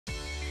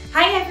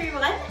Hi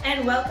everyone,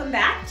 and welcome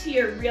back to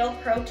your Real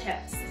Pro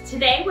Tips.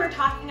 Today we're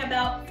talking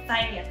about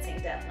financing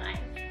deadline,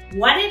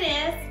 what it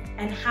is,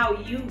 and how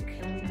you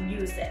can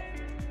use it.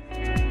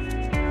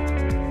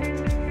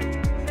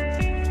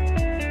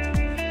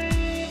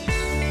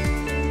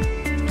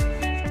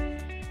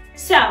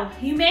 So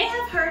you may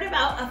have heard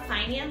about a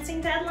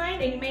financing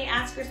deadline, and you may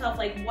ask yourself,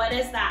 like, what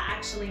does that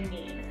actually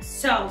mean?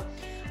 So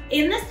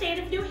in the state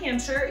of New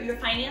Hampshire, your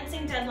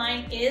financing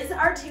deadline is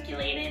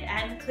articulated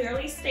and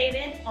clearly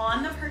stated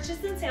on the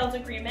purchase and sales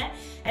agreement,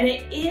 and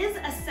it is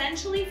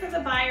essentially for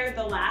the buyer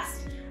the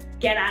last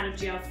get out of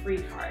jail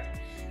free card.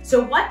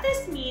 So what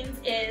this means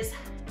is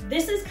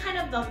this is kind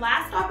of the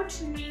last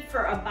opportunity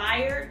for a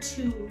buyer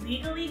to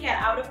legally get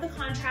out of the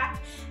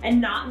contract and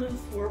not move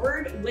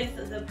forward with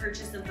the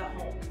purchase of the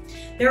home.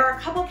 There are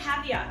a couple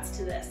caveats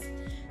to this.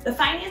 The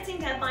financing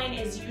deadline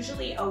is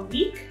usually a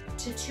week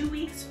to 2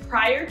 weeks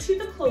prior to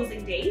the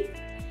closing date,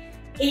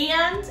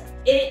 and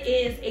it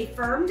is a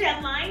firm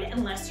deadline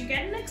unless you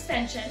get an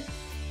extension,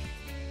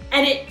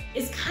 and it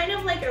is kind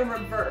of like a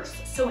reverse.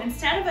 So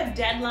instead of a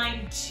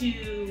deadline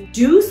to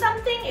do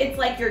something, it's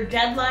like your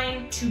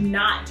deadline to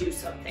not do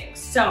something.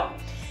 So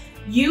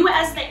you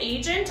as the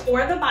agent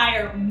or the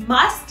buyer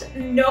must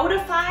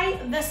notify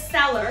the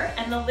seller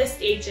and the list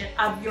agent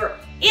of your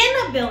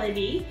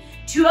inability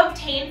to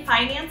obtain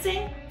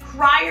financing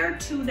prior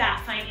to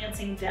that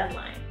financing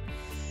deadline.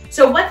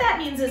 So what that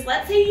means is,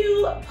 let's say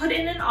you put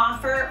in an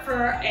offer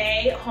for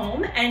a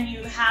home and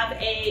you have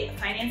a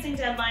financing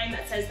deadline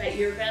that says that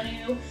you're going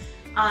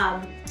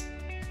to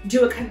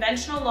do a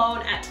conventional loan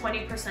at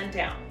 20%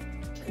 down.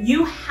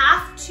 You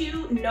have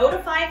to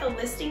notify the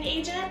listing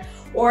agent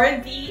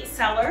or the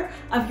seller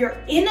of your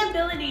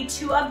inability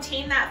to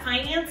obtain that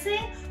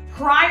financing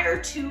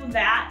prior to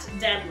that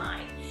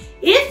deadline.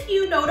 If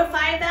you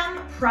notify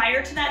them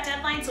prior to that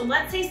deadline, so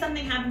let's say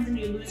something happens and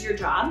you lose your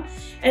job,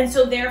 and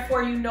so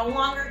therefore you no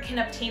longer can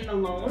obtain the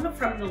loan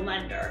from the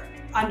lender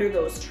under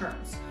those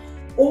terms.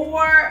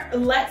 Or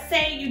let's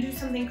say you do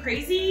something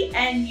crazy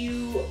and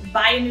you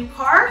buy a new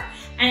car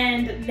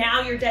and now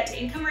your debt to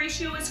income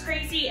ratio is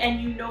crazy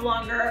and you no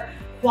longer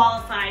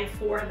qualify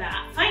for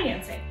that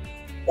financing.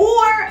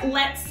 Or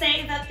let's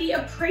say that the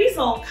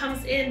appraisal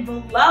comes in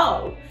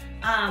below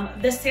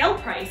the sale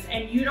price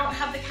and you don't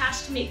have the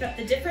cash to make up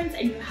the difference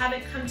and you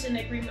haven't come to an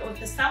agreement with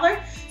the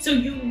seller, so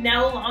you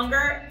no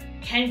longer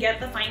can get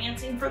the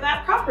financing for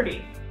that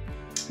property.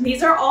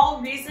 These are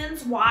all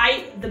reasons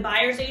why the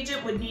buyer's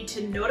agent would need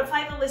to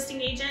notify the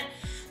listing agent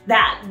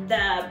that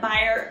the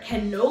buyer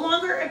can no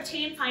longer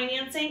obtain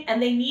financing, and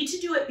they need to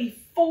do it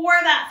before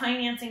that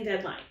financing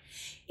deadline.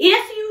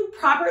 If you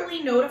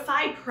properly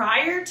notify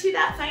prior to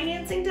that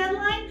financing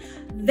deadline,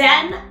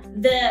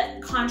 then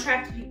the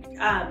contract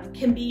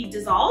can be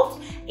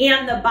dissolved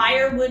and the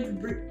buyer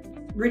would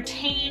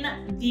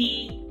retain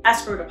the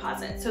escrow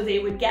deposit. So they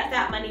would get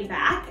that money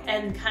back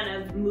and kind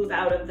of move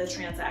out of the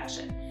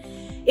transaction.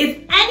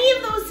 If any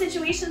of those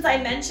situations I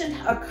mentioned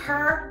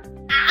occur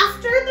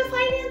after the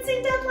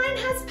financing deadline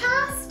has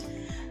passed,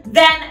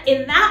 then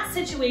in that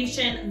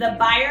situation, the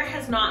buyer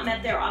has not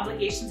met their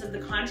obligations of the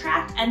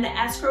contract and the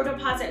escrow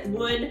deposit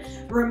would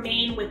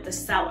remain with the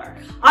seller.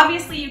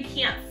 Obviously, you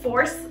can't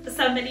force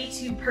somebody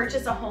to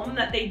purchase a home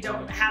that they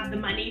don't have the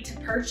money to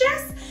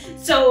purchase,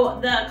 so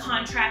the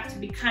contract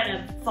kind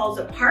of falls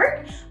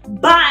apart,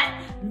 but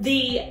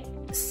the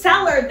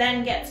seller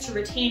then gets to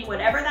retain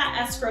whatever that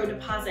escrow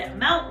deposit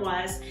amount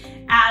was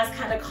as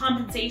kind of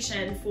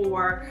compensation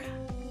for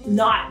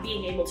not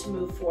being able to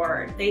move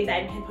forward. They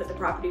then can put the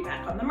property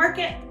back on the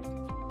market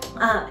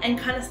and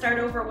kind of start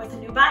over with a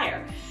new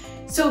buyer.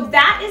 So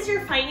that is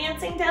your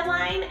financing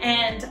deadline,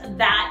 and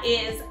that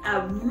is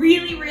a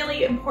really,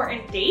 really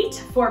important date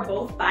for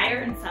both buyer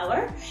and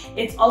seller.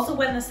 It's also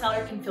when the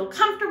seller can feel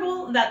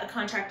comfortable that the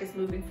contract is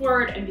moving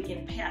forward and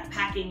begin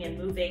packing and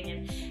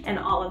moving and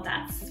all of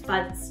that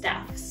fun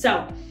stuff.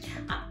 So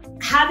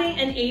having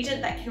an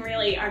agent that can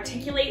really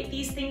articulate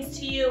these things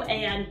to you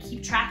and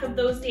keep track of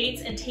those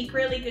dates and take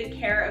really good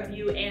care of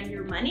you and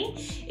your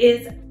money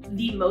is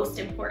the most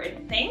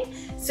important thing.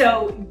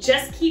 So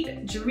just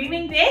keep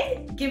dreaming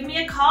big. Give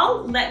me a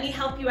call. Let me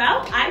help you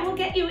out. I will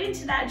get you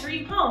into that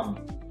dream home.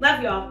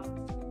 Love you all.